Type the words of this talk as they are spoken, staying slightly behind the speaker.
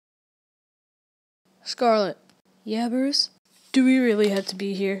Scarlet. Yeah, Bruce? Do we really have to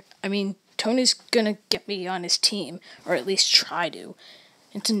be here? I mean, Tony's gonna get me on his team, or at least try to.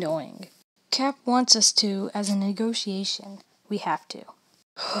 It's annoying. Cap wants us to as a negotiation. We have to.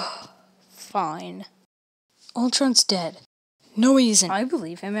 Fine. Ultron's dead. No, he isn't. I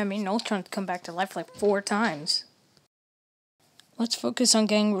believe him. I mean, Ultron's come back to life like 4 times. Let's focus on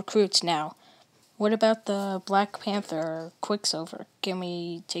getting recruits now. What about the Black Panther or Quicksilver? Can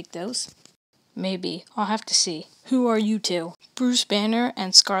we take those? Maybe. I'll have to see. Who are you two? Bruce Banner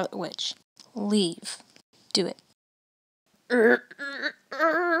and Scarlet Witch. Leave. Do it.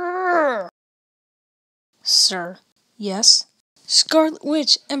 Sir. Yes? Scarlet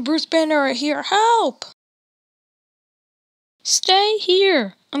Witch and Bruce Banner are here. Help! Stay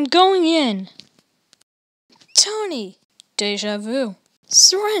here. I'm going in. Tony! Deja vu.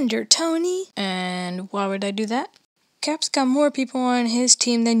 Surrender, Tony! And why would I do that? Cap's got more people on his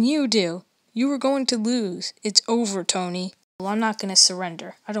team than you do. You were going to lose. It's over, Tony. Well, I'm not going to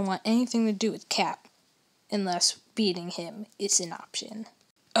surrender. I don't want anything to do with Cap. Unless beating him is an option.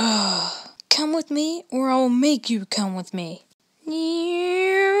 Come with me, or I will make you come with me.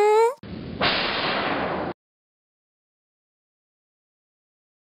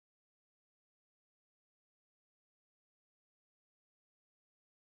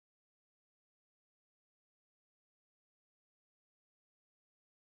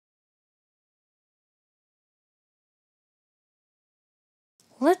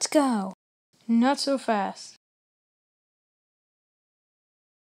 Let's go. Not so fast.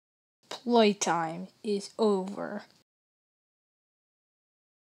 Playtime is over.